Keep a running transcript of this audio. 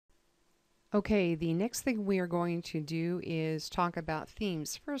Okay, the next thing we are going to do is talk about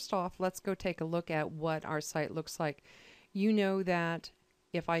themes. First off, let's go take a look at what our site looks like. You know that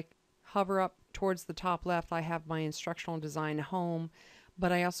if I hover up towards the top left, I have my instructional design home,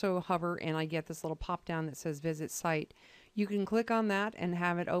 but I also hover and I get this little pop down that says visit site. You can click on that and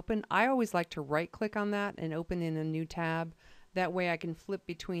have it open. I always like to right click on that and open in a new tab. That way I can flip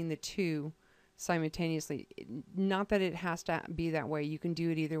between the two simultaneously. Not that it has to be that way. You can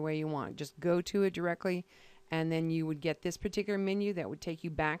do it either way you want. Just go to it directly, and then you would get this particular menu that would take you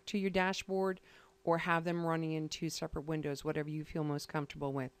back to your dashboard, or have them running in two separate windows, whatever you feel most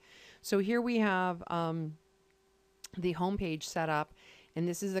comfortable with. So here we have the home page set up, and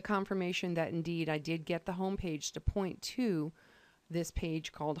this is a confirmation that indeed I did get the home page to point to this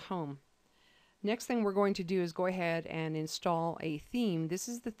page called home. Next thing we're going to do is go ahead and install a theme. This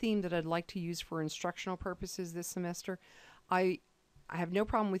is the theme that I'd like to use for instructional purposes this semester. I have no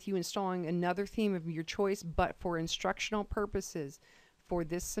problem with you installing another theme of your choice, but for instructional purposes for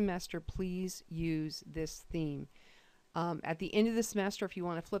this semester, please use this theme. At the end of the semester, if you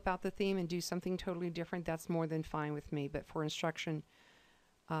want to flip out the theme and do something totally different, that's more than fine with me. But for instruction,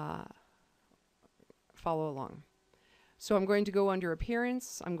 follow along. So I'm going to go under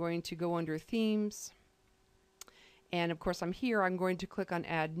Appearance, I'm going to go under Themes, and of course I'm here, I'm going to click on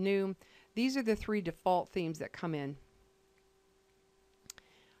Add New. These are the three default themes that come in.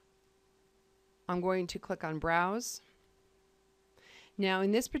 I'm going to click on Browse. Now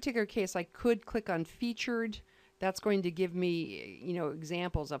in this particular case I could click on Featured. That's going to give me,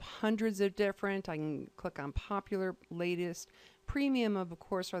 examples of hundreds of different. I can click on Popular, Latest. Premium, of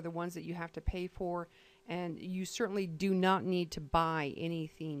course, are the ones that you have to pay for. And you certainly do not need to buy any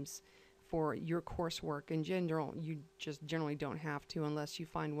themes for your coursework. In general, you just generally don't have to unless you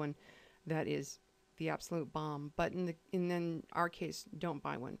find one that is the absolute bomb. But in our case, don't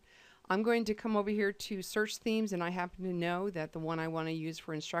buy one. I'm going to come over here to search themes, and I happen to know that the one I want to use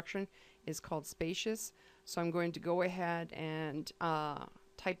for instruction is called Spacious. So I'm going to go ahead and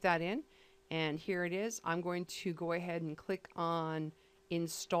type that in, and here it is. I'm going to go ahead and click on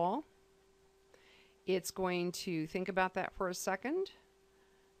Install. It's going to think about that for a second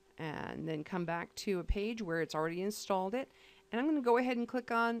and then come back to a page where it's already installed it. And I'm going to go ahead and click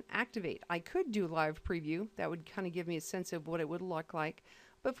on Activate. I could do live preview. That would kind of give me a sense of what it would look like.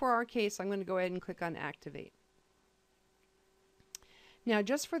 But for our case, I'm going to go ahead and click on Activate. Now,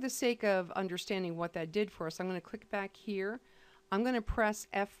 just for the sake of understanding what that did for us, I'm going to click back here. I'm going to press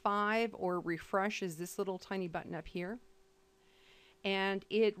F5 or refresh is this little tiny button up here. And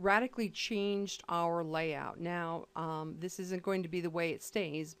it radically changed our layout. Now, this isn't going to be the way it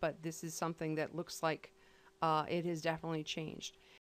stays, but this is something that looks like it has definitely changed.